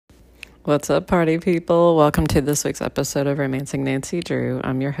What's up, party people? Welcome to this week's episode of Romancing Nancy Drew.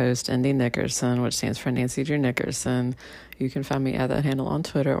 I'm your host, Indy Nickerson, which stands for Nancy Drew Nickerson. You can find me at that handle on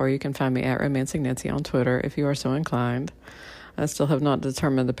Twitter, or you can find me at Romancing Nancy on Twitter if you are so inclined. I still have not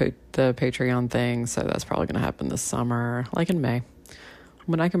determined the Patreon thing, so that's probably going to happen this summer, like in May,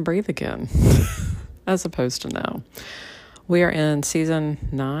 when I can breathe again, as opposed to now. We are in season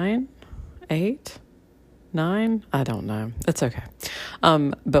 9, 8, 9? I don't know. It's okay.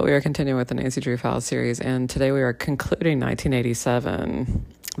 But we are continuing with the Nancy Drew Files series, and today we are concluding 1987,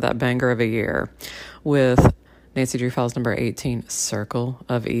 that banger of a year, with Nancy Drew Files number 18, Circle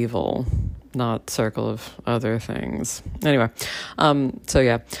of Evil, not Circle of Other Things. Anyway, so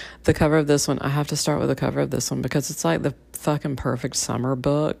yeah, the cover of this one, I have to start with the cover of this one because it's like the fucking perfect summer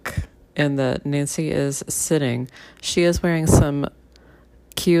book, in that Nancy is sitting. She is wearing some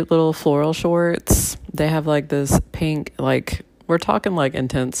cute little floral shorts. They have like this pink, like we're talking like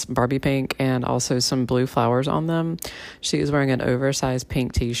intense Barbie pink, and also some blue flowers on them. She is wearing an oversized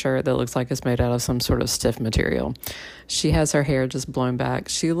pink t-shirt that looks like it's made out of some sort of stiff material. She has her hair just blown back.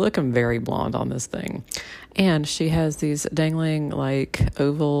 She's looking very blonde on this thing. And she has these dangling like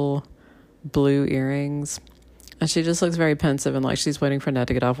oval blue earrings. And she just looks very pensive and like she's waiting for Ned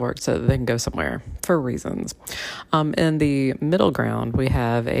to get off work so that they can go somewhere for reasons. In the middle ground, we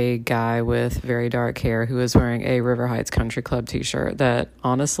have a guy with very dark hair who is wearing a River Heights Country Club t-shirt that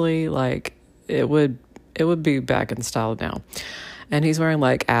honestly, like, it would be back in style now. And he's wearing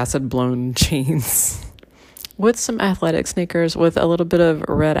like acid blown jeans with some athletic sneakers with a little bit of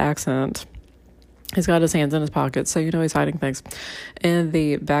red accent. He's got his hands in his pockets, so you know he's hiding things. In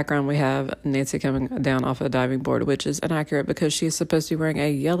the background, we have Nancy coming down off a diving board, which is inaccurate because she's supposed to be wearing a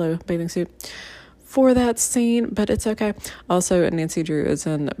yellow bathing suit for that scene, but it's okay. Also, Nancy Drew is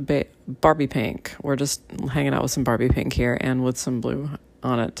in Barbie pink. We're just hanging out with some Barbie pink here and with some blue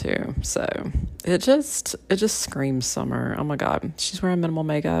on it too. So it just screams summer. Oh my God. She's wearing minimal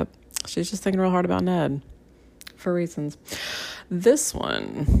makeup. She's just thinking real hard about Ned for reasons. This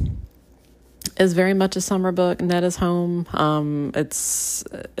one is very much a summer book. Ned is home.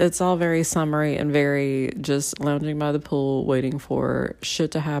 It's all very summery and very just lounging by the pool, waiting for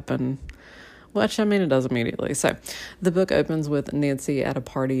shit to happen. Which, I mean, it does immediately. So the book opens with Nancy at a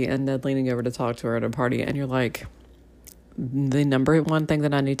party and Ned leaning over to talk to her at a party. And you're like, the number one thing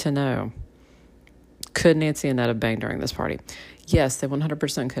that I need to know, could Nancy and Ned have banged during this party? Yes, they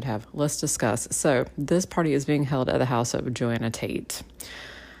 100% could have. Let's discuss. So this party is being held at the house of Joanna Tate.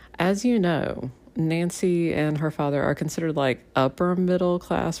 As you know, Nancy and her father are considered like upper middle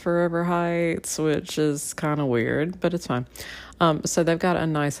class for River Heights, which is kind of weird, but it's fine. So they've got a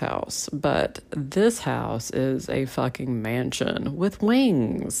nice house, but this house is a fucking mansion with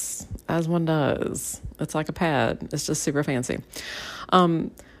wings, as one does. It's like a pad. It's just super fancy.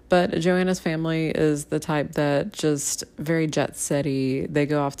 But Joanna's family is the type that just very jet-setty. They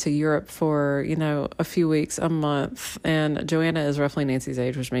go off to Europe for, a few weeks, a month. And Joanna is roughly Nancy's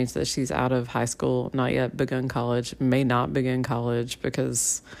age, which means that she's out of high school, not yet begun college, may not begin college,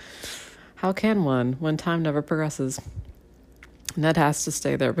 because how can one when time never progresses? Ned has to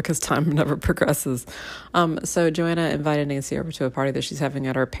stay there because time never progresses. So Joanna invited Nancy over to a party that she's having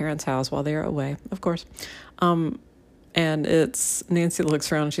at her parents' house while they are away, of course. And Nancy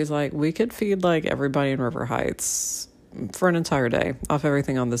looks around and she's like, we could feed like everybody in River Heights for an entire day off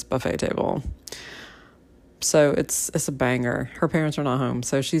everything on this buffet table. So it's a banger. Her parents are not home.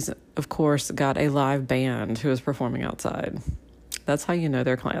 So she's, of course, got a live band who is performing outside. That's how you know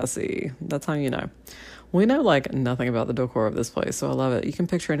they're classy. That's how you know. We know like nothing about the decor of this place, so I love it. You can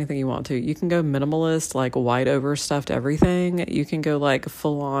picture anything you want to. You can go minimalist, like white overstuffed everything. You can go like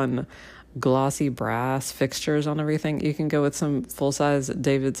full on glossy brass fixtures on everything. You can go with some full-size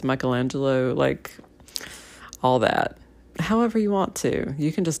David's Michelangelo, like all that. However you want to.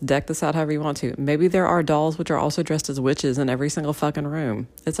 You can just deck this out however you want to. Maybe there are dolls which are also dressed as witches in every single fucking room.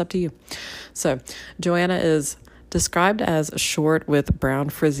 It's up to you. So Joanna is described as short with brown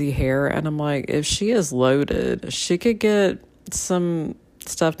frizzy hair, and I'm like, if she is loaded, she could get some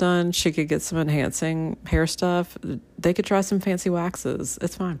stuff done. She could get some enhancing hair stuff. They could try some fancy waxes.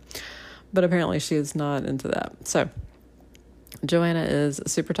 It's fine. But apparently she is not into that. So Joanna is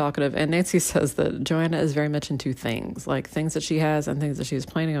super talkative, and Nancy says that Joanna is very much into things, like things that she has and things that she's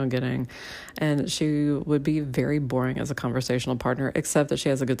planning on getting, and she would be very boring as a conversational partner, except that she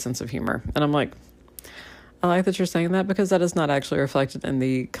has a good sense of humor. And I'm like, I like that you're saying that because that is not actually reflected in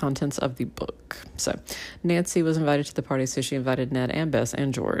the contents of the book. So Nancy was invited to the party, so she invited Ned and Bess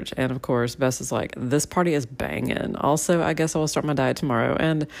and George. And of course, Bess is like, this party is banging. Also, I guess I will start my diet tomorrow.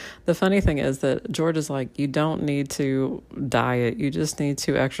 And the funny thing is that George is like, you don't need to diet. You just need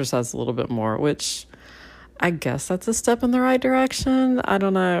to exercise a little bit more, which I guess that's a step in the right direction. I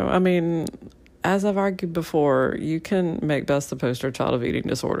don't know. I mean, as I've argued before, you can make Bess the poster child of eating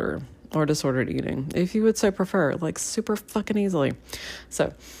disorder or disordered eating, if you would so prefer, like super fucking easily.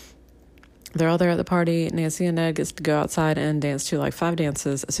 So they're all there at the party. Nancy and Ned gets to go outside and dance to like 5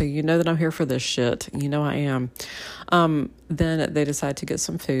 dances. So you know that I'm here for this shit. You know I am. Then they decide to get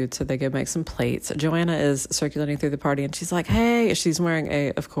some food. So they go make some plates. Joanna is circulating through the party and she's like, hey, she's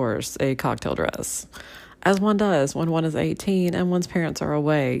wearing of course, a cocktail dress. As one does when one is 18 and one's parents are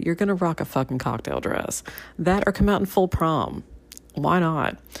away. You're going to rock a fucking cocktail dress. That or come out in full prom. Why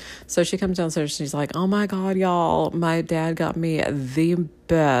not? So she comes downstairs. She's like, oh my God, y'all, my dad got me the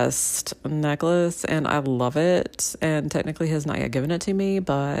best necklace and I love it. And technically he has not yet given it to me,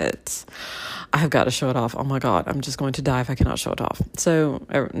 but I've got to show it off. Oh my God, I'm just going to die if I cannot show it off. So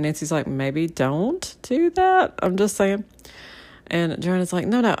Nancy's like, maybe don't do that. I'm just saying. And Joanna's like,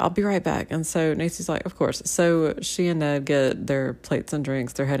 no, I'll be right back. And so Nancy's like, of course. So she and Ned get their plates and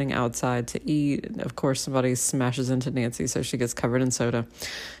drinks. They're heading outside to eat. Of course, somebody smashes into Nancy, so she gets covered in soda.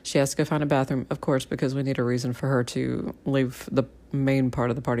 She has to go find a bathroom, of course, because we need a reason for her to leave the main part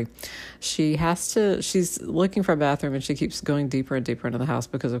of the party. She's looking for a bathroom and she keeps going deeper and deeper into the house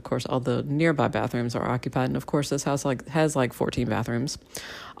because of course all the nearby bathrooms are occupied, and of course this house has 14 bathrooms,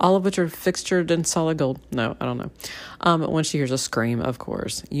 all of which are fixtured in solid gold. No, I don't know. When she hears a scream, of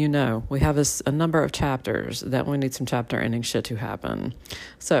course, we have a number of chapters that we need some chapter ending shit to happen.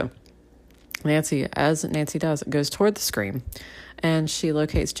 So Nancy, as Nancy does, goes toward the scream. And she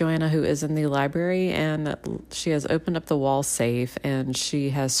locates Joanna, who is in the library, and she has opened up the wall safe, and she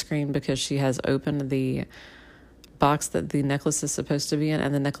has screamed because she has opened the box that the necklace is supposed to be in,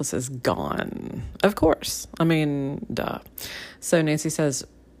 and the necklace is gone. Of course. I mean, duh. So Nancy says,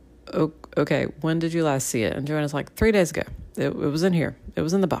 okay, when did you last see it? And Joanna's like, 3 days ago. It was in here. It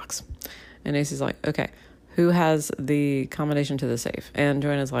was in the box. And Nancy's like, okay, who has the combination to the safe? And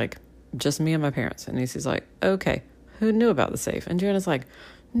Joanna's like, just me and my parents. And Nancy's like, okay. Who knew about the safe? And Joanna's like,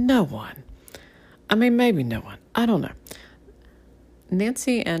 no one. I mean, maybe no one. I don't know.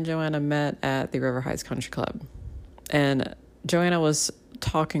 Nancy and Joanna met at the River Heights Country Club. And Joanna was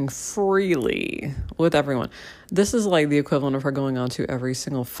talking freely with everyone. This is like the equivalent of her going on to every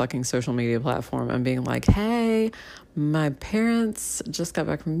single fucking social media platform and being like, hey, my parents just got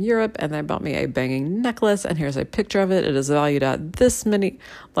back from Europe and they bought me a banging necklace and here's a picture of it. It is valued at this many.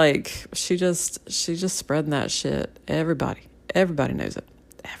 Like, she just spreading that shit. Everybody knows it.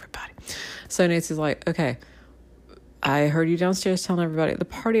 Everybody. So Nancy's like, okay, I heard you downstairs telling everybody at the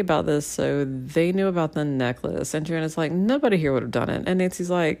party about this, so they knew about the necklace. And Joanna's like, nobody here would have done it. And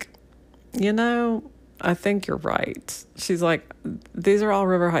Nancy's like, I think you're right. She's like, these are all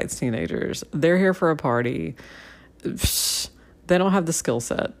River Heights teenagers. They're here for a party. They don't have the skill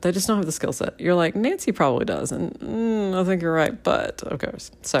set. They just don't have the skill set. You're like, Nancy probably does. And I think you're right, but of course.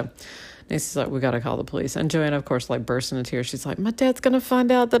 So Nancy's like, we got to call the police. And Joanna, of course, bursts into tears. She's like, my dad's going to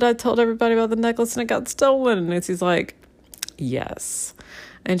find out that I told everybody about the necklace and it got stolen. And Nancy's like, yes.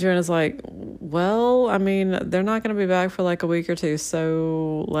 And Joanna's like, well, I mean, they're not going to be back for a week or two.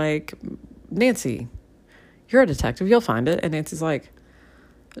 So Nancy, you're a detective. You'll find it. And Nancy's like,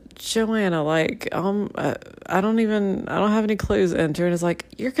 Joanna, I don't have any clues. And Joanna's like,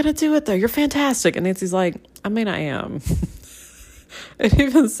 you're going to do it though. You're fantastic. And Nancy's like, I mean, I am. It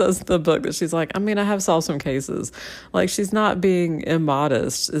even says in the book that she's like, I mean, I have solved some cases. She's not being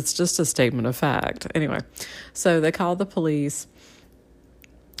immodest. It's just a statement of fact. Anyway, so they call the police.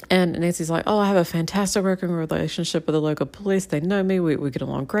 And Nancy's like, oh, I have a fantastic working relationship with the local police. They know me. We get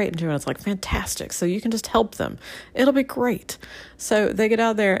along great. And Joanna's like, fantastic. So you can just help them. It'll be great. So they get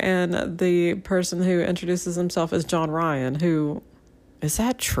out there, and the person who introduces himself is John Ryan, who, is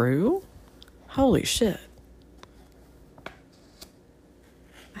that true? Holy shit.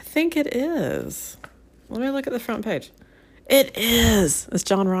 I think it is. Let me look at the front page. It is. It's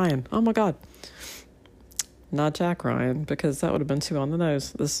John Ryan. Oh my God. Not Jack Ryan, because that would have been too on the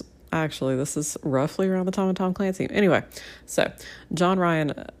nose. This is roughly around the time of Tom Clancy. Anyway, so John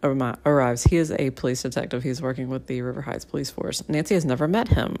Ryan arrives. He is a police detective. He's working with the River Heights Police Force. Nancy has never met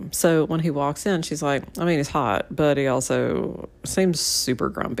him. So when he walks in, she's like, I mean, he's hot, but he also seems super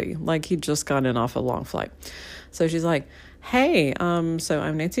grumpy. He just got in off a long flight. So she's like, hey, so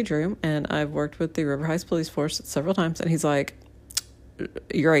I'm Nancy Drew, and I've worked with the River Heights Police Force several times. And he's like,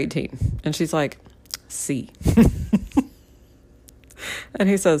 you're 18. And she's like, C. And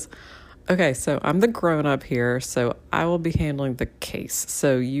he says, okay, so I'm the grown up here, so I will be handling the case.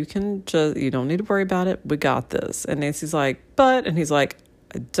 So you don't need to worry about it. We got this. And Nancy's like, and he's like,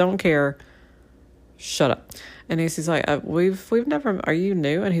 I don't care. Shut up. And Nancy's like, we've never, are you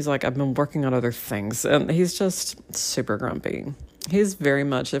new? And he's like, I've been working on other things. And he's just super grumpy. He's very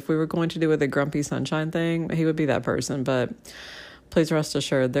much, if we were going to do with a grumpy sunshine thing, he would be that person. But please rest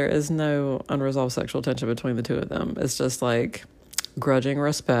assured, there is no unresolved sexual tension between the two of them. It's just like grudging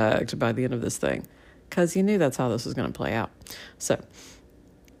respect by the end of this thing. Because you knew that's how this was going to play out. So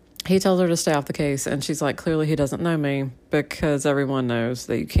he tells her to stay off the case, and she's like, clearly he doesn't know me, because everyone knows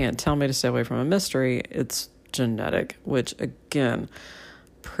that you can't tell me to stay away from a mystery. It's genetic, which, again,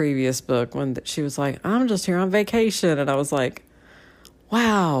 previous book, when she was like, I'm just here on vacation, and I was like,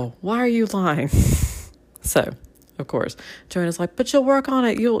 wow, why are you lying? So, of course, Joanna's like, but you'll work on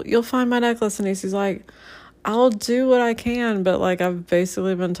it. You'll find my necklace. And he's like, I'll do what I can, but like I've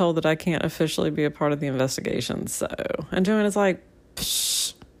basically been told that I can't officially be a part of the investigation. So, and Joanna's like,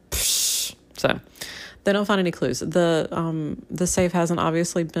 psh, psh. So they don't find any clues. The safe hasn't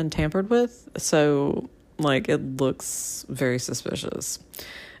obviously been tampered with, so like it looks very suspicious.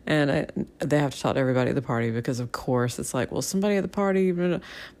 And they have to talk to everybody at the party, because of course it's like, well, somebody at the party,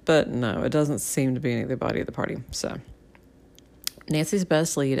 but no, it doesn't seem to be anybody at the party. So Nancy's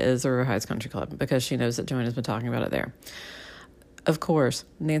best lead is the River Heights Country Club, because she knows that Joanna's been talking about it there. Of course,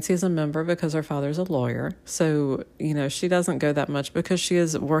 Nancy is a member because her father's a lawyer. So, she doesn't go that much because she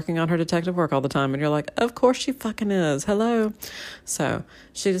is working on her detective work all the time. And you're like, of course she fucking is. Hello. So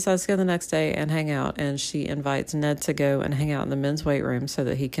she decides to go the next day and hang out. And she invites Ned to go and hang out in the men's weight room so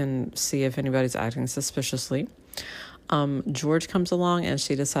that he can see if anybody's acting suspiciously. George comes along and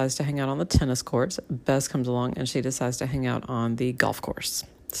she decides to hang out on the tennis courts. Bess comes along and she decides to hang out on the golf course.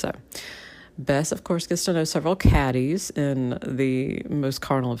 So Bess, of course, gets to know several caddies in the most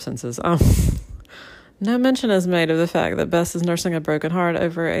carnal of senses. No mention is made of the fact that Bess is nursing a broken heart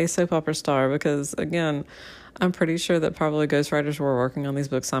over a soap opera star, because, again, I'm pretty sure that probably ghostwriters were working on these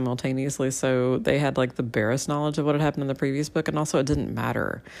books simultaneously, so they had, like, the barest knowledge of what had happened in the previous book, and also it didn't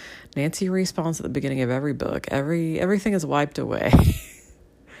matter. Nancy respawns at the beginning of every book. Everything is wiped away.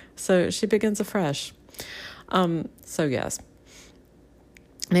 So she begins afresh. So, yes.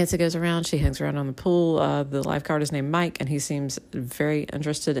 Nancy goes around. She hangs around on the pool. The lifeguard is named Mike, and he seems very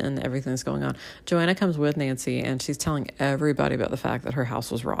interested in everything that's going on. Joanna comes with Nancy, and she's telling everybody about the fact that her house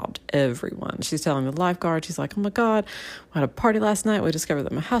was robbed. Everyone. She's telling the lifeguard. She's like, oh, my God, we had a party last night. We discovered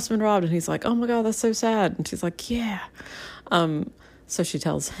that my house had been robbed. And he's like, oh, my God, that's so sad. And she's like, yeah. So she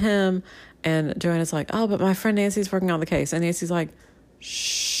tells him, and Joanna's like, oh, but my friend Nancy's working on the case. And Nancy's like,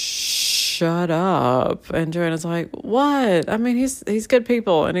 shut up. And Joanna's like, what? I mean, he's good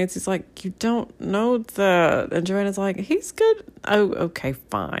people. And Nancy's like, you don't know that. And Joanna's like, he's good. Oh, okay,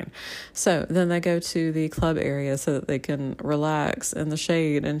 fine. So then they go to the club area so that they can relax in the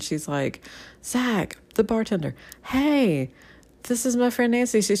shade. And she's like, Zach, the bartender, hey, this is my friend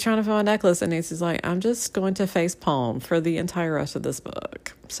Nancy. She's trying to find a necklace. And Nancy's like, I'm just going to face palm for the entire rest of this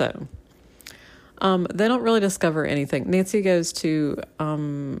book. So they don't really discover anything. Nancy goes to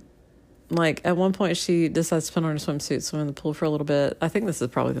at one point she decides to put on her swimsuit, swim in the pool for a little bit. I think this is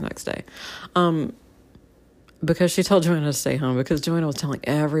probably the next day. Because she told Joanna to stay home, because Joanna was telling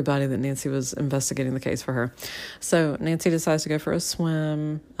everybody that Nancy was investigating the case for her. So Nancy decides to go for a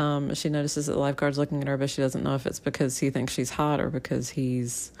swim. She notices that the lifeguard's looking at her, but she doesn't know if it's because he thinks she's hot or because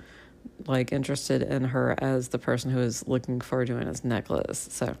he's interested in her as the person who is looking for Joanna's necklace.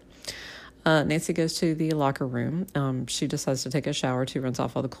 So Nancy goes to the locker room. She decides to take a shower to rinse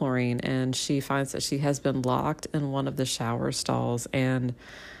off all the chlorine, and she finds that she has been locked in one of the shower stalls, and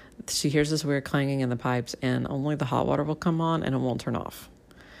she hears this weird clanging in the pipes, and only the hot water will come on and it won't turn off.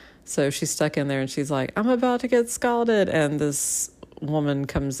 So she's stuck in there, and she's like, I'm about to get scalded. And this woman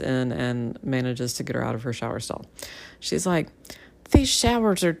comes in and manages to get her out of her shower stall. She's like, these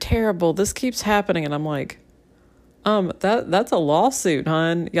showers are terrible. This keeps happening. And I'm like, that's a lawsuit,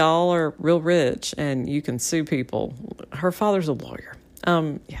 hon. Y'all are real rich and you can sue people. Her father's a lawyer.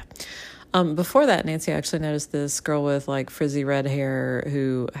 Yeah. Before that, Nancy actually noticed this girl with frizzy red hair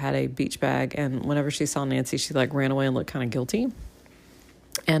who had a beach bag, and whenever she saw Nancy, she ran away and looked kind of guilty.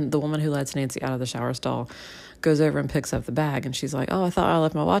 And the woman who lets Nancy out of the shower stall goes over and picks up the bag, and she's like, oh, I thought I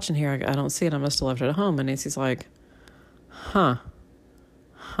left my watch in here. I don't see it. I must have left it at home. And Nancy's like, huh.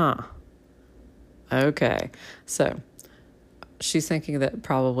 Okay. So she's thinking that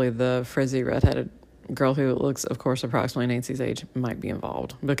probably the frizzy redheaded girl who looks, of course, approximately Nancy's age might be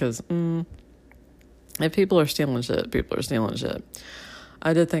involved, because if people are stealing shit, people are stealing shit.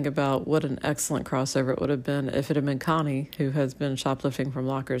 I did think about what an excellent crossover it would have been if it had been Connie, who has been shoplifting from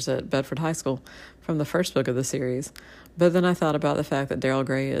lockers at Bedford High School from the first book of the series. But then I thought about the fact that Daryl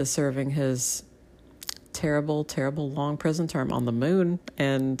Gray is serving his terrible, terrible long prison term on the moon,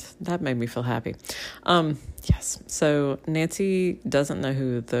 and that made me feel happy. Yes. So Nancy doesn't know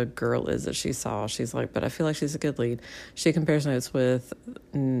who the girl is that she saw. She's like, but I feel like she's a good lead. She compares notes with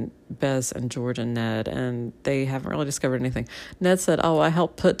Bess and George and Ned, and they haven't really discovered anything. Ned said, oh, I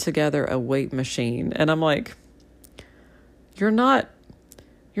helped put together a weight machine. And I'm like, you're not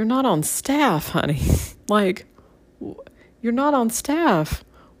on staff, honey. Like, you're not on staff.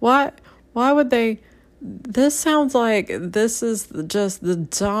 Why would they? This sounds like this is just the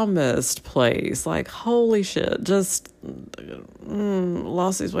dumbest place. Like, holy shit. Just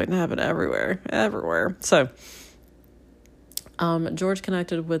lawsuits waiting to happen everywhere. So, George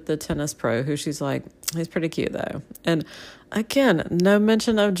connected with the tennis pro, who she's like, he's pretty cute though. And again, no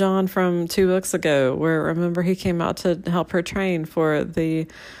mention of John from 2 books ago, where remember he came out to help her train for the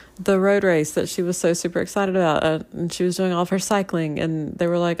road race that she was so super excited about, and she was doing all of her cycling, and they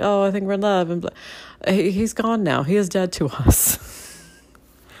were like, oh, I think we're in love, and he's gone now. He is dead to us.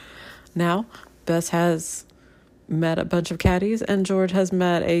 Now, Bess has met a bunch of caddies, and George has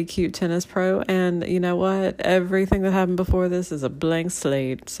met a cute tennis pro, and you know what? Everything that happened before this is a blank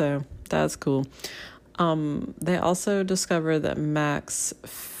slate, so that's cool. They also discover that Max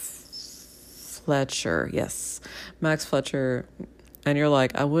Fletcher, and you're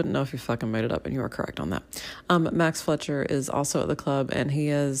like, I wouldn't know if you fucking made it up, and you are correct on that. Max Fletcher is also at the club, and he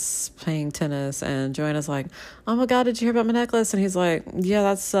is playing tennis, and Joanna's like, oh my God, did you hear about my necklace? And he's like, yeah,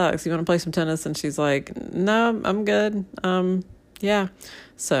 that sucks. You want to play some tennis? And she's like, no, I'm good. Yeah.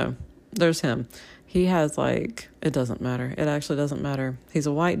 So there's him. He has like, it doesn't matter. It actually doesn't matter. He's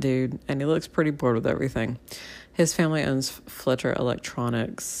a white dude, and he looks pretty bored with everything. His family owns Fletcher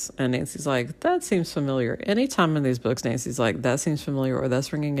Electronics, and Nancy's like, that seems familiar. Anytime in these books, Nancy's like, that seems familiar, or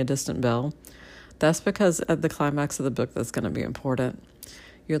that's ringing a distant bell. That's because at the climax of the book, that's going to be important.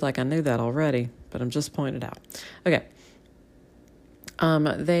 You're like, I knew that already, but I'm just pointing it out. Okay.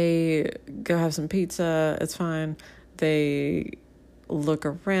 They go have some pizza. It's fine. They look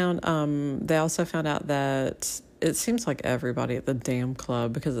around. They also found out that it seems like everybody at the damn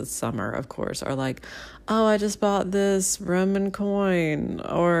club, because it's summer, of course, are like, oh, I just bought this Roman coin,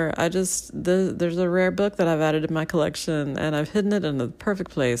 or there's a rare book that I've added to my collection, and I've hidden it in the perfect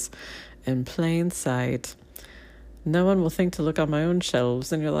place, in plain sight. No one will think to look on my own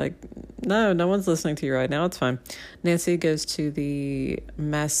shelves. And you're like, no one's listening to you right now. It's fine. Nancy goes to the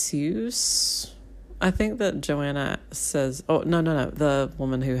masseuse. I think that Joanna says, oh, no, the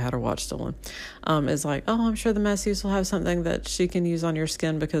woman who had her watch stolen, is like, oh, I'm sure the masseuse will have something that she can use on your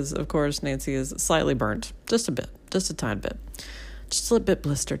skin, because, of course, Nancy is slightly burnt. Just a bit. Just a tiny bit. Just a little bit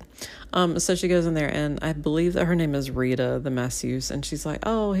blistered. So she goes in there, and I believe that her name is Rita, the masseuse, and she's like,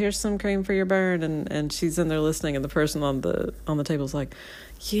 oh, here's some cream for your burn, and she's in there listening, and the person on the table is like,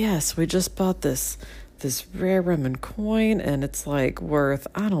 yes, we just bought this rare Roman coin, and it's like worth,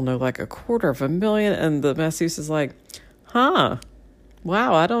 I don't know, like $250,000. And the masseuse is like, wow,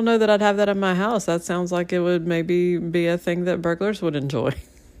 I don't know that I'd have that in my house. That sounds like it would maybe be a thing that burglars would enjoy.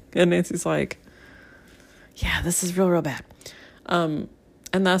 And Nancy's like, yeah, this is real bad. And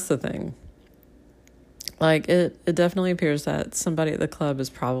that's the thing. Like, it definitely appears that somebody at the club is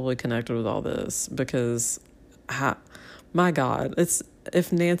probably connected with all this, because my God,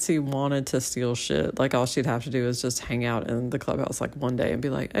 if Nancy wanted to steal shit, like, all she'd have to do is just hang out in the clubhouse like one day and be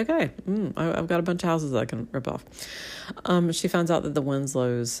like, okay, I've got a bunch of houses that I can rip off. She finds out that the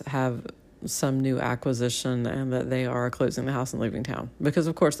Winslows have some new acquisition, and that they are closing the house and leaving town, because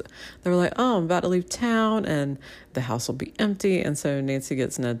of course they were like, oh, I'm about to leave town and the house will be empty. And so Nancy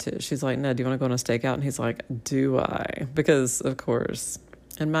gets Ned to, she's like, Ned, do you want to go on a stakeout? And he's like, do I? Because of course,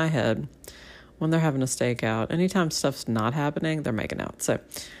 in my head, when they're having a stakeout, anytime stuff's not happening, they're making out. So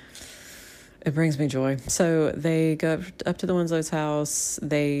it brings me joy. So they go up to the Winslow's house.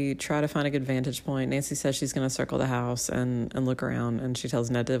 They try to find a good vantage point. Nancy says she's going to circle the house and look around, and she tells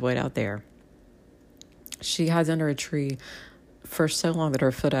Ned to wait out there. She hides under a tree for so long that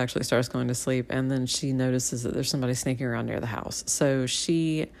her foot actually starts going to sleep, and then she notices that there's somebody sneaking around near the house. So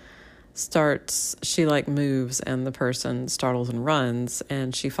she moves, and the person startles and runs,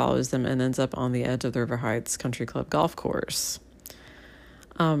 and she follows them and ends up on the edge of the River Heights Country Club golf course.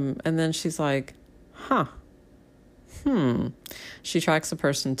 And then she's like, She tracks the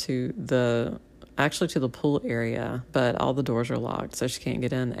person to the pool area, but all the doors are locked, so she can't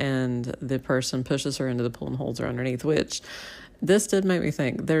get in, and the person pushes her into the pool and holds her underneath, which this did make me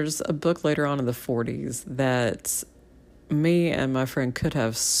think. There's a book later on in the 40s that me and my friend could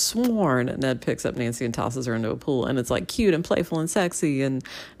have sworn Ned picks up Nancy and tosses her into a pool, and it's like cute and playful and sexy, and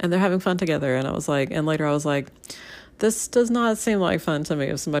they're having fun together. And I was like, and later I was like, this does not seem like fun to me.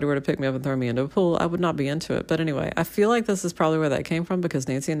 If somebody were to pick me up and throw me into a pool, I would not be into it. But anyway, I feel like this is probably where that came from, because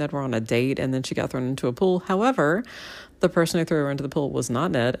Nancy and Ned were on a date and then she got thrown into a pool. However, the person who threw her into the pool was not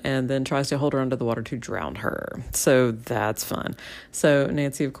Ned, and then tries to hold her under the water to drown her. So that's fun. So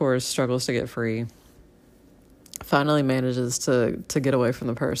Nancy, of course, struggles to get free. Finally manages to get away from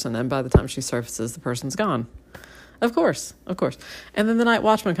the person, and by the time she surfaces, the person's gone. Of course. And then the night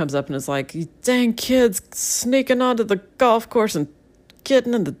watchman comes up and is like, you dang kids sneaking onto the golf course and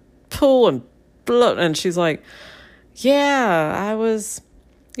getting in the pool and blow. And she's like, yeah, I was,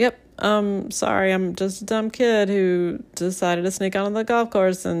 yep, sorry, I'm just a dumb kid who decided to sneak onto the golf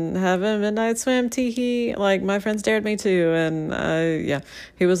course and have a midnight swim, tee-hee, like my friends dared me to. And yeah,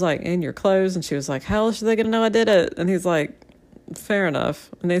 he was like, in your clothes. And she was like, how else are they gonna know I did it? And he's like, fair enough.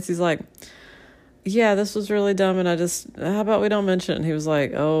 And Nancy's like, yeah, this was really dumb, and how about we don't mention it? And he was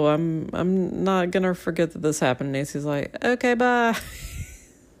like, oh, I'm not gonna forget that this happened. And Nancy's like, okay, bye.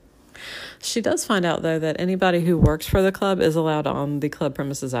 She does find out, though, that anybody who works for the club is allowed on the club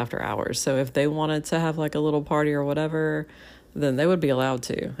premises after hours. So if they wanted to have like a little party or whatever, then they would be allowed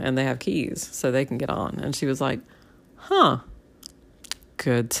to, and they have keys so they can get on. And she was like, huh,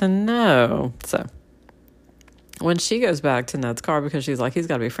 good to know. So when she goes back to Ned's car, because she's like, he's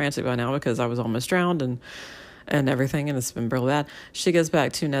got to be frantic by now because I was almost drowned and everything, and it's been real bad. She goes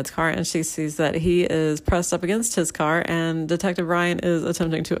back to Ned's car and she sees that he is pressed up against his car, and Detective Ryan is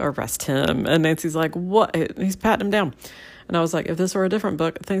attempting to arrest him. And Nancy's like, what? He's patting him down. And I was like, if this were a different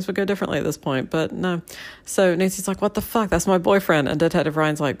book, things would go differently at this point. But no. So Nancy's like, what the fuck? That's my boyfriend. And Detective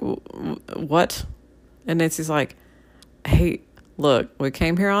Ryan's like, what? And Nancy's like, hey, look, we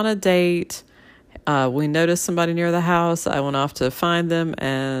came here on a date. We noticed somebody near the house. I went off to find them,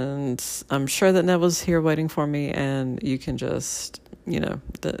 and I'm sure that Ned was here waiting for me, and you can just,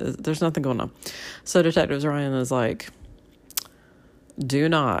 there's nothing going on. So Detective Ryan is like, do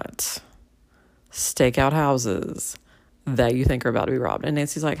not stake out houses that you think are about to be robbed. And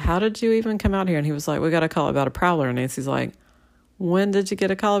Nancy's like, how did you even come out here? And he was like, we got a call about a prowler. And Nancy's like, when did you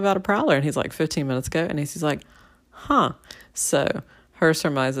get a call about a prowler? And he's like, 15 minutes ago. And Nancy's like, huh. So her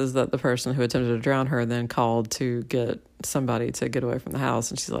surmise is that the person who attempted to drown her then called to get somebody to get away from the house.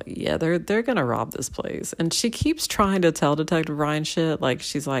 And she's like, yeah, they're going to rob this place. And she keeps trying to tell Detective Ryan shit. Like,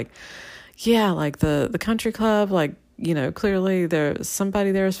 she's like, yeah, like the country club, like, clearly there's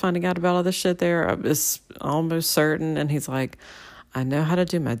somebody there is finding out about all this shit there. It's almost certain. And he's like, I know how to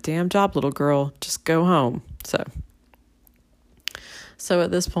do my damn job, little girl. Just go home. So at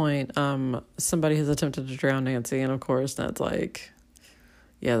this point, somebody has attempted to drown Nancy. And of course, Ned's like,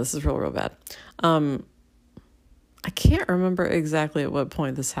 yeah, this is real bad. I can't remember exactly at what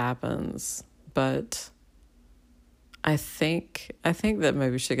point this happens, but I think that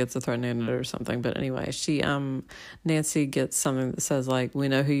maybe she gets a threat in it or something. But anyway, Nancy gets something that says like, we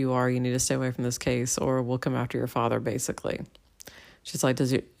know who you are. You need to stay away from this case, or we'll come after your father, basically. She's like,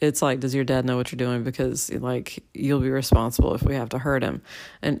 does your dad know what you're doing? Because like, you'll be responsible if we have to hurt him.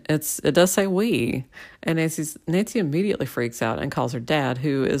 And it does say we. And Nancy immediately freaks out and calls her dad,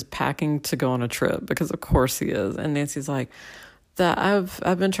 who is packing to go on a trip, because of course he is. And Nancy's like, that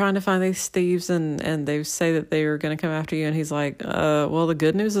I've been trying to find these thieves, and they say that they are going to come after you. And he's like, well, the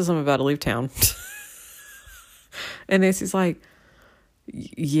good news is I'm about to leave town. And Nancy's like,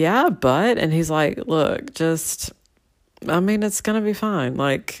 yeah, but, and he's like, look, it's going to be fine.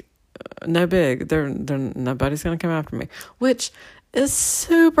 Like, no big. Nobody's going to come after me, which is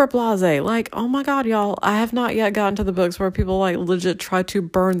super blasé. Like, oh my God, y'all, I have not yet gotten to the books where people like legit try to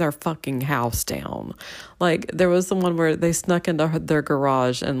burn their fucking house down. Like, there was the one where they snuck into their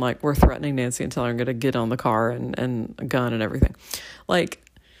garage and like were threatening Nancy and telling her I'm going to get on the car and a gun and everything. Like,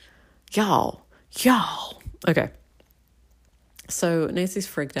 y'all. Okay. So Nancy's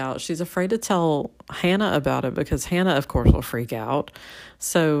freaked out. She's afraid to tell Hannah about it because Hannah, of course, will freak out.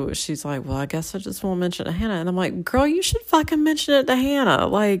 So she's like, well, I guess I just won't mention it to Hannah. And I'm like, girl, you should fucking mention it to Hannah.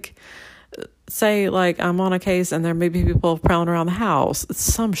 Like, say, like, I'm on a case and there may be people prowling around the house. It's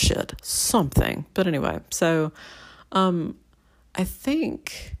some shit. Something. But anyway, so I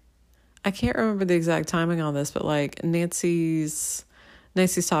think, I can't remember the exact timing on this, but like Nancy's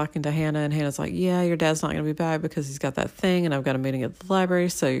talking to Hannah, and Hannah's like, yeah, your dad's not going to be back because he's got that thing, and I've got a meeting at the library,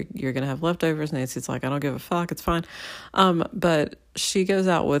 so you're going to have leftovers. Nancy's like, I don't give a fuck, it's fine. But she goes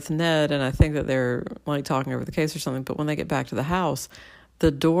out with Ned, and I think that they're like talking over the case or something, but when they get back to the house, the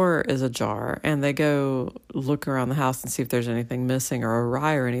door is ajar, and they go look around the house and see if there's anything missing or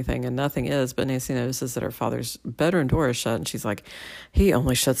awry or anything, and nothing is. But Nancy notices that her father's bedroom door is shut, and she's like, he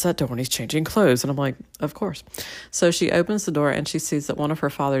only shuts that door when he's changing clothes. And I'm like, of course. So she opens the door, and she sees that one of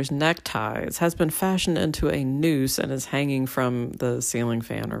her father's neckties has been fashioned into a noose and is hanging from the ceiling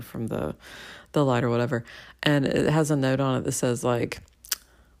fan or from the light or whatever. And it has a note on it that says, like,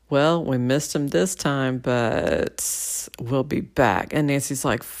 well, we missed him this time, but we'll be back. And Nancy's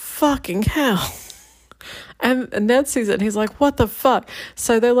like, fucking hell. And Ned sees it, and he's like, what the fuck?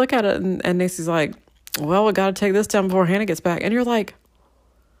 So they look at it, and Nancy's like, well, we got to take this down before Hannah gets back. And you're like,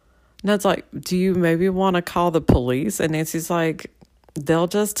 Ned's like, do you maybe want to call the police? And Nancy's like, they'll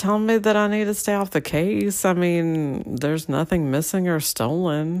just tell me that I need to stay off the case. I mean, there's nothing missing or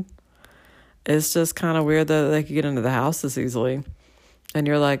stolen. It's just kind of weird that they could get into the house this easily. And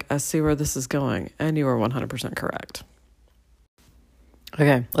you're like, I see where this is going. And you are 100% correct.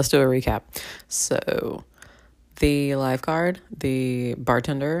 Okay, let's do a recap. So, the lifeguard, the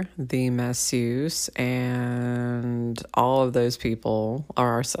bartender, the masseuse, and all of those people are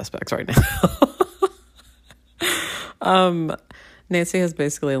our suspects right now. Nancy has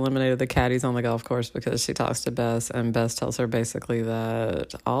basically eliminated the caddies on the golf course because she talks to Bess, and Bess tells her basically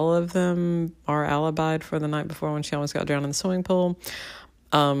that all of them are alibied for the night before when she almost got drowned in the swimming pool.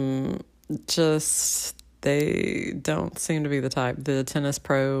 They don't seem to be the type. The tennis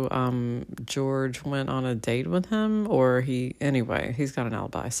pro, George went on a date with him, anyway, he's got an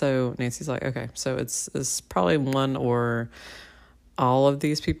alibi. So Nancy's like, okay, so it's probably one or all of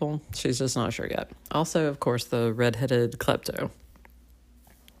these people. She's just not sure yet. Also, of course, the redheaded klepto,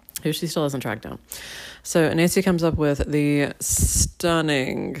 who she still hasn't tracked down. So Nancy comes up with the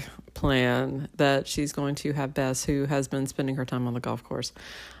stunning plan that she's going to have Bess, who has been spending her time on the golf course,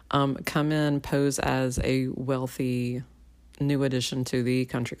 come in, pose as a wealthy new addition to the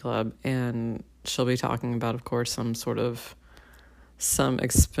country club, and she'll be talking about, of course, some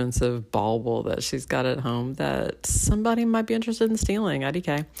expensive bauble that she's got at home that somebody might be interested in stealing,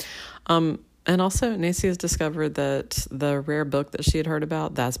 IDK. And also, Nancy has discovered that the rare book that she had heard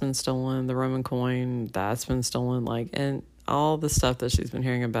about, that's been stolen. The Roman coin, that's been stolen. And all the stuff that she's been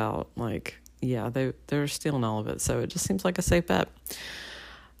hearing about, they're stealing all of it. So it just seems like a safe bet.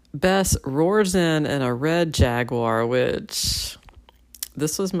 Bess roars in a red Jaguar, which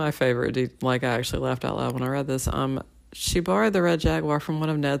this was my favorite. I actually laughed out loud when I read this. She borrowed the red Jaguar from one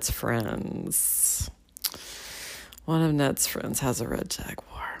of Ned's friends. One of Ned's friends has a red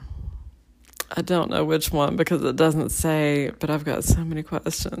Jaguar. I don't know which one because it doesn't say, but I've got so many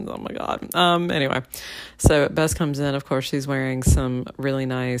questions. Oh my God. Anyway, so Bess comes in. Of course, she's wearing some really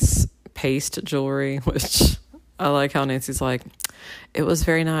nice paste jewelry, which I like how Nancy's like, it was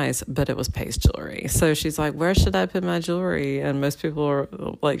very nice, but it was paste jewelry. So she's like, where should I put my jewelry? And most people are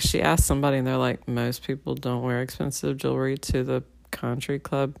like, she asked somebody and they're like, most people don't wear expensive jewelry to the country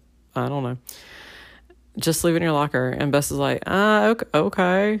club. I don't know. Just leave it in your locker. And Bess is like,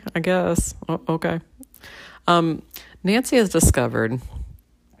 okay, I guess. Okay. Nancy has discovered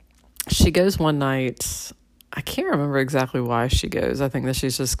she goes one night. I can't remember exactly why she goes. I think that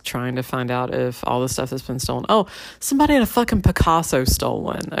she's just trying to find out if all the stuff that's been stolen. Oh, somebody had a fucking Picasso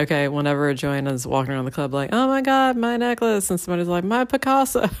stolen. Okay, whenever Joanna's walking around the club like, oh my God, my necklace. And somebody's like, my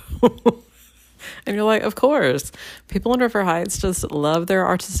Picasso. And you're like, of course. People in River Heights just love their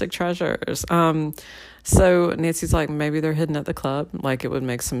artistic treasures. So Nancy's like, maybe they're hidden at the club. Like, it would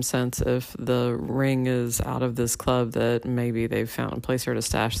make some sense if the ring is out of this club that maybe they've found a place here to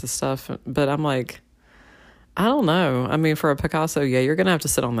stash the stuff. But I'm like, I don't know. I mean, for a Picasso, yeah, you're going to have to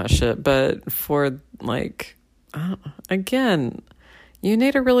sit on that shit. But for, again, you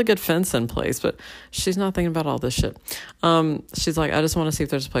need a really good fence in place. But she's not thinking about all this shit. She's like, I just want to see if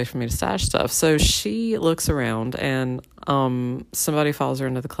there's a place for me to stash stuff. So she looks around, and somebody follows her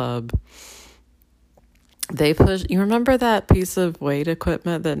into the club. You remember that piece of weight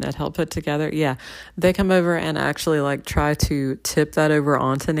equipment that Ned helped put together? Yeah. They come over and actually try to tip that over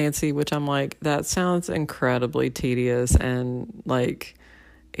onto Nancy, which I'm like, that sounds incredibly tedious and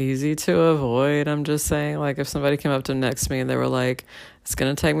easy to avoid. I'm just saying, if somebody came up to next to me and they were like, it's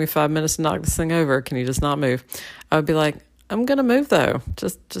going to take me 5 minutes to knock this thing over. Can you just not move? I would be like, I'm going to move though.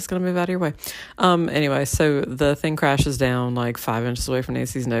 Just going to move out of your way. Anyway, so the thing crashes down 5 inches away from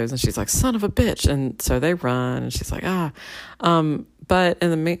Nancy's nose, and she's like, son of a bitch. And so they run, and she's like, but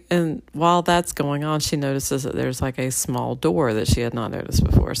and while that's going on, she notices that there's a small door that she had not noticed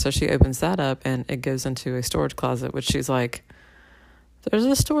before. So she opens that up, and it goes into a storage closet, which she's like, there's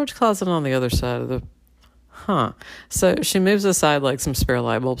a storage closet on the other side Huh. So she moves aside like some spare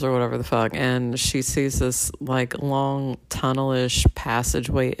light bulbs or whatever the fuck, and she sees this like long tunnel-ish,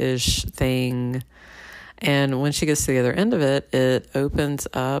 passageway-ish thing. And when she gets to the other end of it, it opens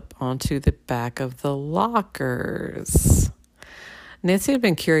up onto the back of the lockers. Nancy had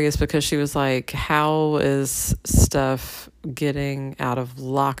been curious because she was like, how is stuff getting out of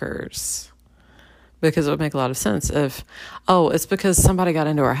lockers? Because it would make a lot of sense if, it's because somebody got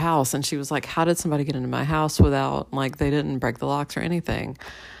into our house. And she was like, how did somebody get into my house without, like, they didn't break the locks or anything?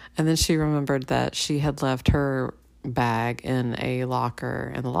 And then she remembered that she had left her bag in a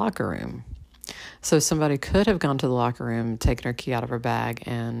locker in the locker room. So somebody could have gone to the locker room, taken her key out of her bag,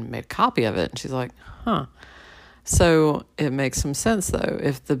 and made a copy of it. And she's like, huh. So it makes some sense, though.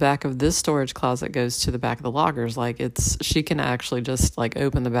 If the back of this storage closet goes to the back of the lockers, like she can actually just like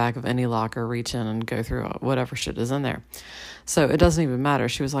open the back of any locker, reach in and go through whatever shit is in there. So it doesn't even matter.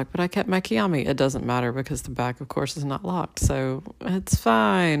 She was like, but I kept my key on me. It doesn't matter because the back, of course, is not locked. So it's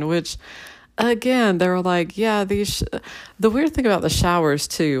fine, which... Again, they were like, yeah, the weird thing about the showers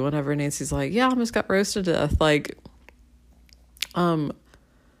too, whenever Nancy's like, yeah, I almost got roasted to death. Like, the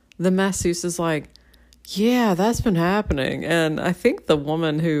masseuse is like, yeah, that's been happening. And I think the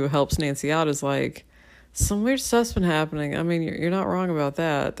woman who helps Nancy out is like, some weird stuff's been happening. I mean, you're not wrong about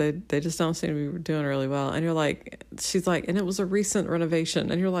that. They just don't seem to be doing really well. And you're like, she's like, and it was a recent renovation.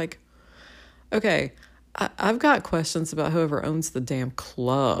 And you're like, okay, I've got questions about whoever owns the damn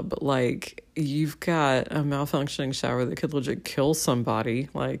club. Like, you've got a malfunctioning shower that could legit kill somebody.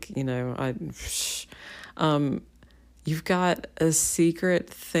 Like, you've got a secret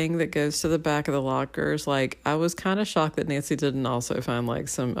thing that goes to the back of the lockers. Like, I was kind of shocked that Nancy didn't also find like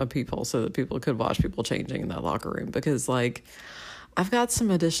a peephole so that people could watch people changing in that locker room, because like, I've got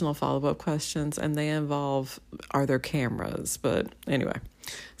some additional follow-up questions and they involve, are there cameras? But anyway,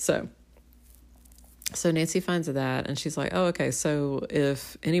 so Nancy finds that and she's like, oh, okay, so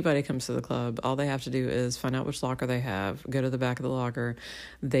if anybody comes to the club, all they have to do is find out which locker they have, go to the back of the locker,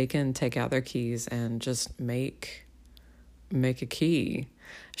 they can take out their keys and just make a key.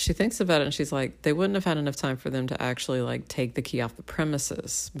 She thinks about it and she's like, they wouldn't have had enough time for them to actually like take the key off the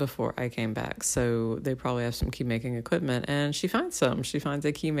premises before I came back. So they probably have some key making equipment, and she finds some. She finds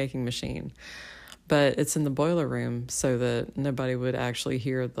a key making machine. But it's in the boiler room so that nobody would actually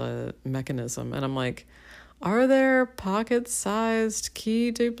hear the mechanism. And I'm like, are there pocket-sized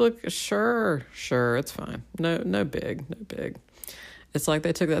key duplicates? Sure, it's fine. No big. It's like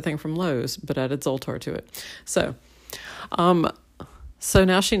they took that thing from Lowe's, but added Zoltar to it. So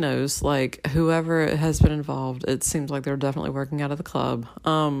now she knows, like, whoever has been involved, it seems like they're definitely working out of the club.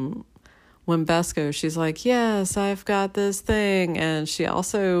 When Bess goes, she's like, yes, I've got this thing. And she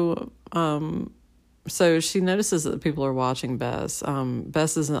also... So she notices that people are watching Bess.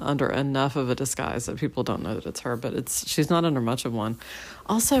 Bess isn't under enough of a disguise that people don't know that it's her, but she's not under much of one.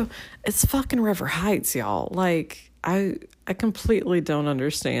 Also, it's fucking River Heights, y'all. Like, I completely don't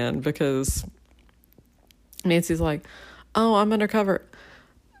understand, because Nancy's like, oh, I'm undercover.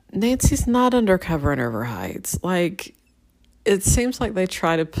 Nancy's not undercover in River Heights. Like, it seems like they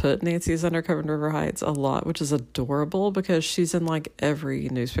try to put Nancy as undercover in River Heights a lot, which is adorable because she's in like every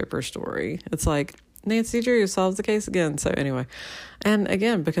newspaper story. It's like, Nancy Drew solves the case again. So anyway, and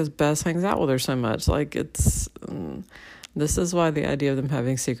again, because Bess hangs out with her so much, like this is why the idea of them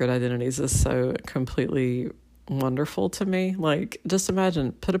having secret identities is so completely wonderful to me. Like, just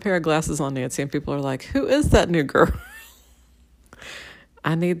imagine, put a pair of glasses on Nancy and people are like, who is that new girl?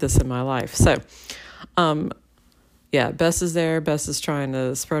 I need this in my life. So, yeah, Bess is there. Bess is trying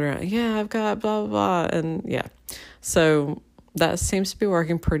to spread around. Yeah, I've got blah, blah, blah. And yeah, so that seems to be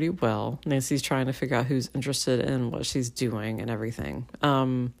working pretty well. Nancy's trying to figure out who's interested in what she's doing and everything.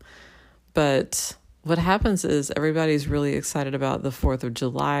 But what happens is everybody's really excited about the 4th of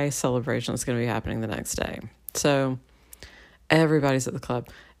July celebration that's going to be happening the next day. So everybody's at the club.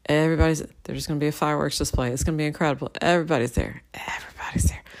 There's going to be a fireworks display. It's going to be incredible. Everybody's there.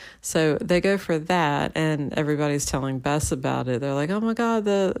 So they go for that, and everybody's telling Bess about it. They're like, oh my God,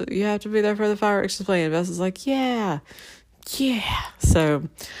 you have to be there for the fireworks display. And Bess is like, yeah. So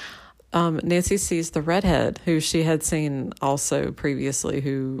Nancy sees the redhead who she had seen also previously,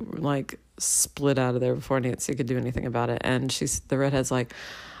 who like split out of there before Nancy could do anything about it. And the redhead's like,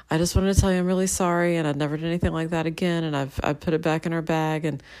 I just wanted to tell you I'm really sorry, and I'd never do anything like that again, and I put it back in her bag.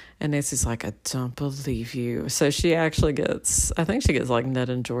 And Nancy's like, I don't believe you. So she actually gets like Ned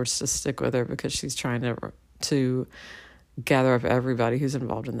and George to stick with her, because she's trying to gather up everybody who's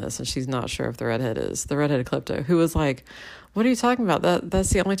involved in this, and she's not sure if the redhead klepto, who was like, what are you talking about? That's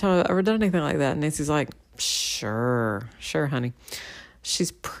the only time I've ever done anything like that. And Nancy's like, sure, honey.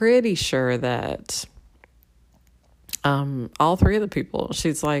 She's pretty sure that all three of the people.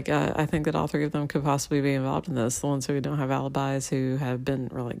 She's like, I think that all three of them could possibly be involved in this. The ones who don't have alibis, who have been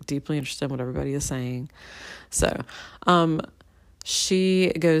like deeply interested in what everybody is saying. So,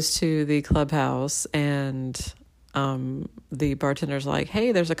 she goes to the clubhouse and, the bartender's like,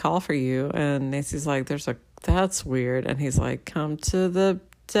 hey, there's a call for you. And Nancy's like, that's weird. And he's like, come to the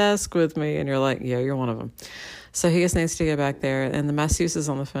desk with me. And you're like, yeah, you're one of them. So he gets Nancy to go back there, and the masseuse is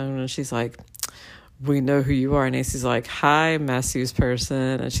on the phone, and she's like, we know who you are. And Nancy's like, hi, masseuse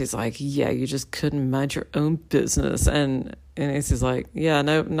person. And she's like, yeah, you just couldn't mind your own business. And Nancy's like, yeah,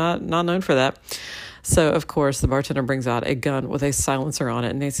 no, not known for that. So, of course, the bartender brings out a gun with a silencer on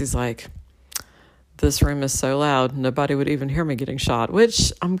it. And Nancy's like, this room is so loud, nobody would even hear me getting shot,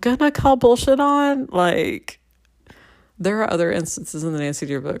 which I'm going to call bullshit on. Like, there are other instances in the Nancy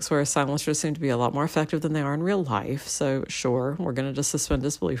Drew books where silencers seem to be a lot more effective than they are in real life. So sure, we're going to just suspend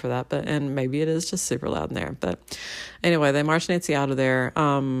disbelief for that. And maybe it is just super loud in there. But anyway, they march Nancy out of there,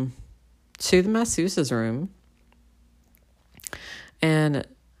 to the masseuse's room. And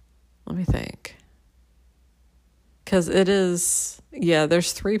let me think. Because it is,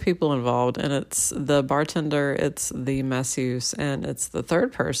 there's three people involved, and it's the bartender, it's the masseuse, and it's the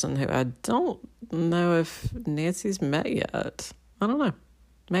third person who I don't know if Nancy's met yet. I don't know.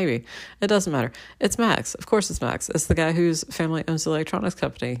 Maybe. It doesn't matter. It's Max. Of course it's Max. It's the guy whose family owns the electronics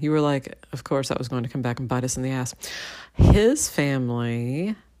company. You were like, of course that was going to come back and bite us in the ass. His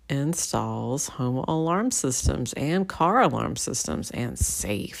family installs home alarm systems and car alarm systems and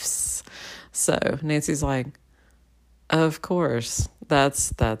safes. So Nancy's like, of course,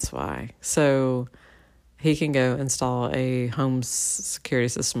 that's why. So he can go install a home security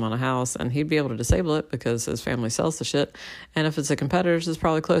system on a house, and he'd be able to disable it because his family sells the shit. And if it's a competitor's, it's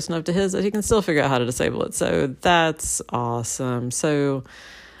probably close enough to his that he can still figure out how to disable it. So that's awesome. So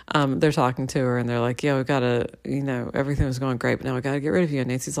they're talking to her, and they're like, yeah, we got to, everything was going great, but now we got to get rid of you. And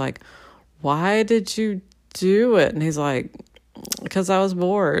Nancy's like, why did you do it? And he's like, because I was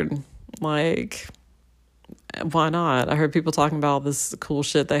bored. Like, why not? I heard people talking about all this cool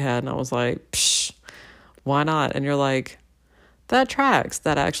shit they had, and I was like, psh, why not? And you're like, that tracks.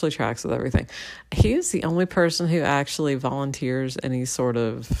 That actually tracks with everything. He is the only person who actually volunteers any sort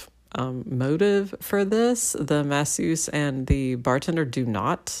of motive for this. The masseuse and the bartender do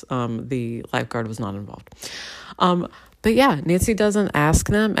not. The lifeguard was not involved. But yeah, Nancy doesn't ask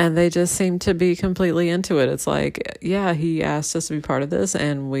them, and they just seem to be completely into it. It's like, yeah, he asked us to be part of this,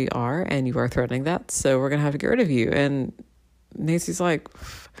 and we are, and you are threatening that, so we're going to have to get rid of you. And Nancy's like,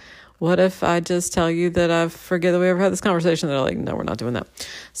 what if I just tell you that I forget that we ever had this conversation? They're like, no, we're not doing that.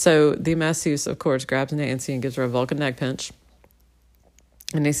 So the masseuse, of course, grabs Nancy and gives her a Vulcan neck pinch.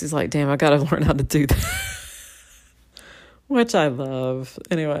 And Nancy's like, damn, I got to learn how to do that. Which I love.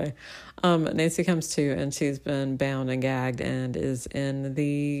 Anyway, Nancy comes to, and she's been bound and gagged and is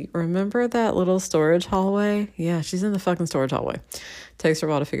in remember that little storage hallway? Yeah, she's in the fucking storage hallway. Takes her a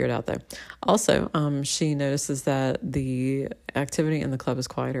while to figure it out though. Also, she notices that the activity in the club is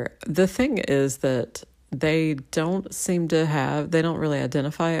quieter. The thing is that they don't really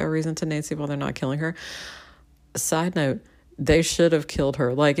identify a reason to Nancy while they're not killing her. Side note, they should have killed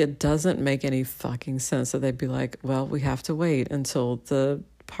her. Like, it doesn't make any fucking sense that they'd be like, well, we have to wait until the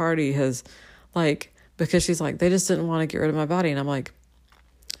party has, like, because she's like, they just didn't want to get rid of my body. And I'm like,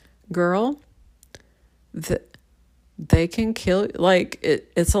 girl, they can kill, like,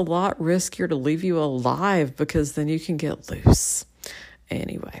 it's a lot riskier to leave you alive because then you can get loose.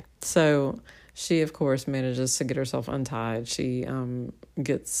 Anyway, so she, of course, manages to get herself untied. She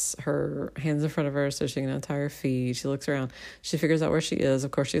gets her hands in front of her so she can untie her feet. She looks around. She figures out where she is.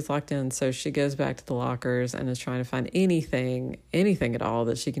 Of course, she's locked in. So she goes back to the lockers and is trying to find anything at all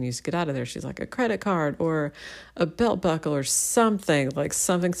that she can use to get out of there. She's like a credit card or a belt buckle or something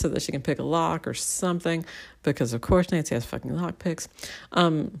so that she can pick a lock or something. Because, of course, Nancy has fucking lock picks.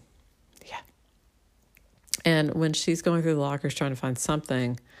 Yeah. And when she's going through the lockers trying to find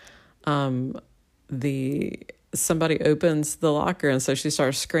something, somebody opens the locker, and so she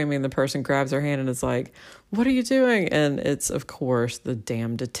starts screaming. The person grabs her hand and is like, what are you doing? And it's, of course, the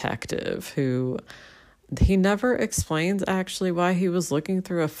damn detective, who he never explains actually why he was looking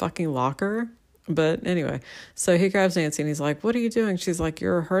through a fucking locker. But anyway, so he grabs Nancy and he's like, what are you doing? She's like,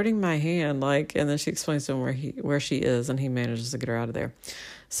 you're hurting my hand. Like, and then she explains to him where she is, and he manages to get her out of there.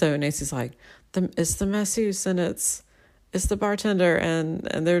 So Nancy's like, it's the masseuse, and it's the bartender, and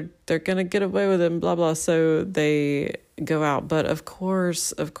they're gonna get away with it, and blah blah. So they go out, but of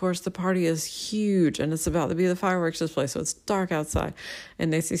course the party is huge, and it's about to be the fireworks display, so it's dark outside.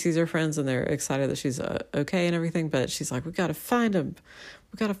 And Nancy sees her friends, and they're excited that she's okay and everything, but she's like, we gotta find him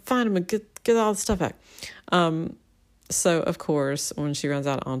and get all the stuff back. So, of course, when she runs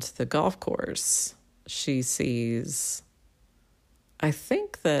out onto the golf course, she sees, I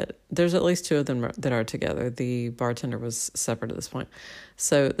think that there's at least two of them that are together. The bartender was separate at this point.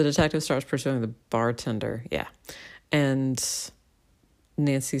 So the detective starts pursuing the bartender. Yeah. And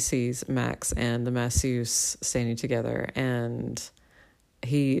Nancy sees Max and the masseuse standing together, and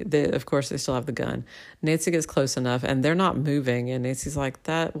of course they still have the gun. Nancy gets close enough and they're not moving, and Nancy's like,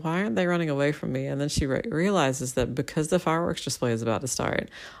 why aren't they running away from me? And then she realizes that because the fireworks display is about to start,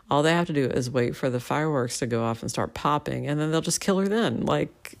 all they have to do is wait for the fireworks to go off and start popping, and then they'll just kill her then.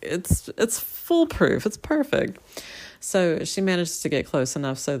 Like, it's foolproof. It's perfect. So she manages to get close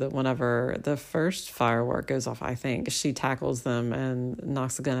enough so that whenever the first firework goes off, I think, she tackles them and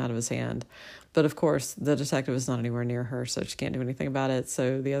knocks the gun out of his hand. But of course, the detective is not anywhere near her, so she can't do anything about it.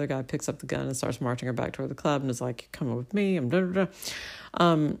 So the other guy picks up the gun and starts marching her back toward the club and is like, "You're coming with me."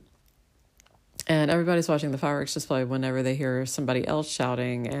 And everybody's watching the fireworks display whenever they hear somebody else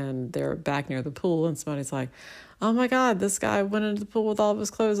shouting, and they're back near the pool, and somebody's like, "Oh my God, this guy went into the pool with all of his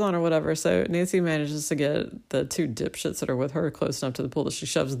clothes on," or whatever. So Nancy manages to get the two dipshits that are with her close enough to the pool that she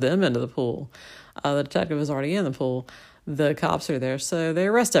shoves them into the pool. The detective is already in the pool. The cops are there, so they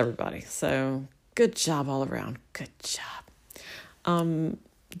arrest everybody. So good job all around. Good job.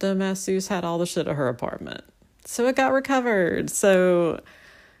 The masseuse had all the shit at her apartment, so it got recovered. So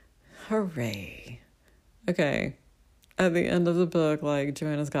hooray. Okay. At the end of the book, like,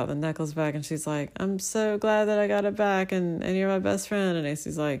 Joanna's got the necklace back, and she's like, "I'm so glad that I got it back, and you're my best friend." And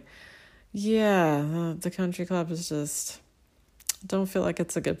Nancy's like, "Yeah, the country club is just, don't feel like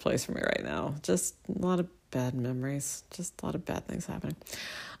it's a good place for me right now. Just a lot of bad memories. Just a lot of bad things happening."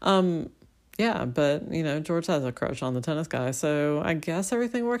 Yeah, but, George has a crush on the tennis guy, so I guess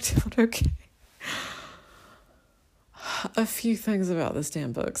everything worked out okay. A few things about this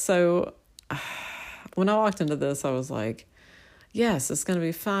damn book. So when I walked into this, I was like, yes, it's going to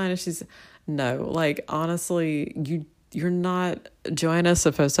be fine. And no, like, honestly, you're not, Joanna's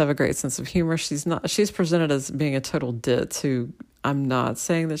supposed to have a great sense of humor. She's presented as being a total ditz who, I'm not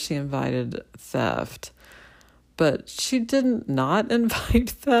saying that she invited theft, but she didn't not invite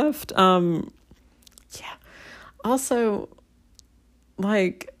theft. Yeah. Also,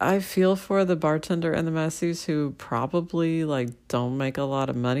 like, I feel for the bartender and the masseuse who probably, like, don't make a lot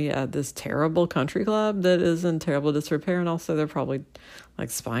of money at this terrible country club that is in terrible disrepair. And also they're probably,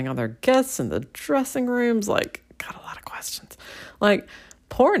 like, spying on their guests in the dressing rooms. Like, got a lot of questions. Like,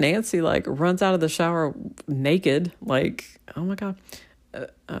 poor Nancy, like, runs out of the shower naked. Like, oh my God.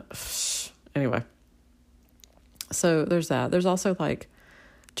 Anyway. So there's that. There's also, like,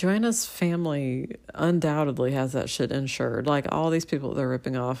 Joanna's family undoubtedly has that shit insured. Like, all these people that they're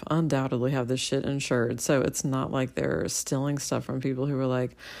ripping off undoubtedly have this shit insured. So it's not like they're stealing stuff from people who are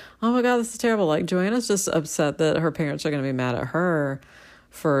like, "Oh my God, this is terrible." Like, Joanna's just upset that her parents are going to be mad at her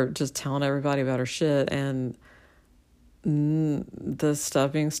for just telling everybody about her shit and the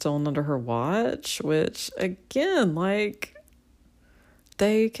stuff being stolen under her watch, which, again, like,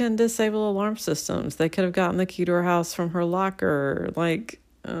 they can disable alarm systems. They could have gotten the key to her house from her locker. Like,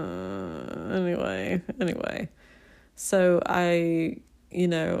 anyway. So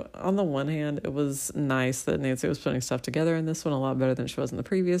on the one hand, it was nice that Nancy was putting stuff together in this one a lot better than she was in the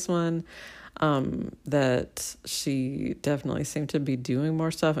previous one. That she definitely seemed to be doing more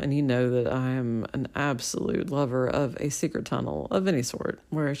stuff. And that I am an absolute lover of a secret tunnel of any sort,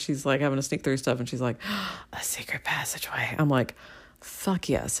 where she's like having to sneak through stuff and she's like, "A secret passageway." I'm like, fuck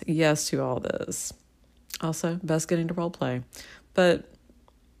yes to all this. Also, best getting to role play. But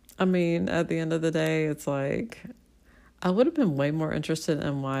I mean, at the end of the day, it's like, I would have been way more interested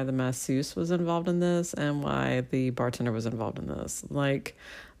in why the masseuse was involved in this and why the bartender was involved in this. Like,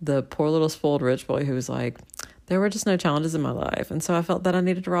 the poor little spoiled rich boy who was like, there were just no challenges in my life, and so I felt that I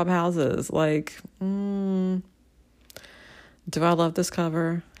needed to rob houses. Like, do I love this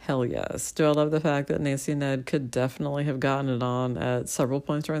cover? Hell yes. Do I love the fact that Nancy and Ned could definitely have gotten it on at several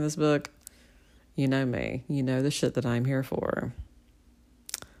points during this book? You know me. You know the shit that I'm here for.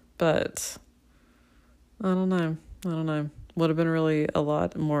 But I don't know. Would have been really a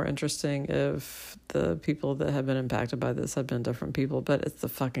lot more interesting if the people that have been impacted by this had been different people, but it's the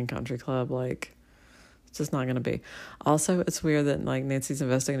fucking country club. Like, it's just not going to be. Also, it's weird that, like, Nancy's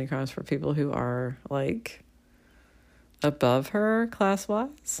investigating crimes for people who are, like, above her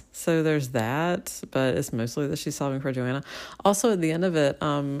class-wise. So there's that, but it's mostly that she's solving for Joanna. Also, at the end of it,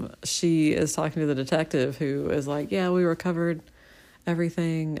 she is talking to the detective who is like, "Yeah, we recovered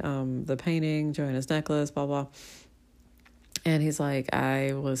everything, the painting, Joanna's necklace, blah, blah." And he's like,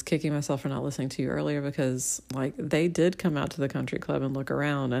 I was kicking myself for not listening to you earlier because, like, they did come out to the country club and look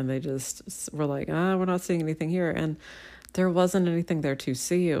around, and they just were like, we're not seeing anything here. And there wasn't anything there to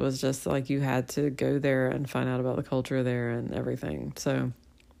see. It was just like you had to go there and find out about the culture there and everything. So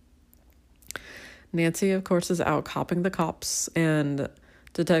Nancy, of course, is out copping the cops, and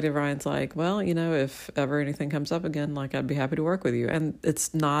Detective Ryan's like, well, you know, if ever anything comes up again, like, I'd be happy to work with you. And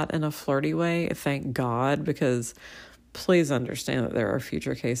it's not in a flirty way, thank God, because please understand that there are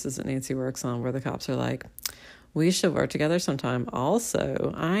future cases that Nancy works on where the cops are like, we should work together sometime.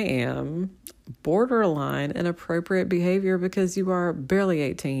 Also, I am borderline inappropriate behavior because you are barely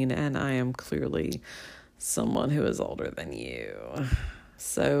 18 and I am clearly someone who is older than you.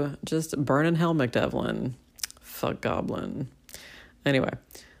 So just burn in hell, McDevlin. Fuck Goblin. Anyway,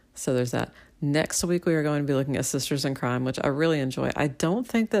 so there's that. Next week, we are going to be looking at Sisters in Crime, which I really enjoy. I don't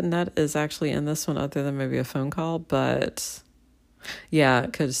think that Ned is actually in this one other than maybe a phone call, but yeah,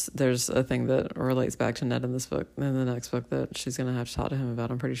 because there's a thing that relates back to Ned in this book, in the next book, that she's going to have to talk to him about,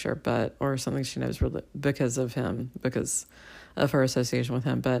 I'm pretty sure, or something she knows because of him, because of her association with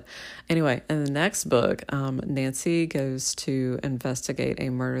him. But anyway, in the next book, Nancy goes to investigate a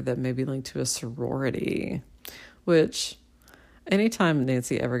murder that may be linked to a sorority, which... anytime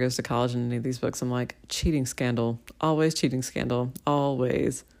Nancy ever goes to college in any of these books, I'm like, cheating scandal. Always cheating scandal.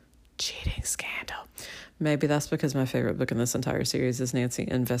 Always cheating scandal. Maybe that's because my favorite book in this entire series is Nancy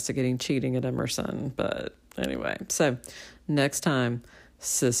investigating cheating at Emerson. But anyway, so next time,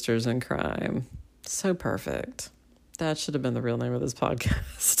 Sisters in Crime. So perfect. That should have been the real name of this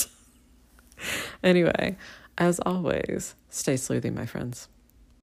podcast. Anyway, as always, stay sleuthy, my friends.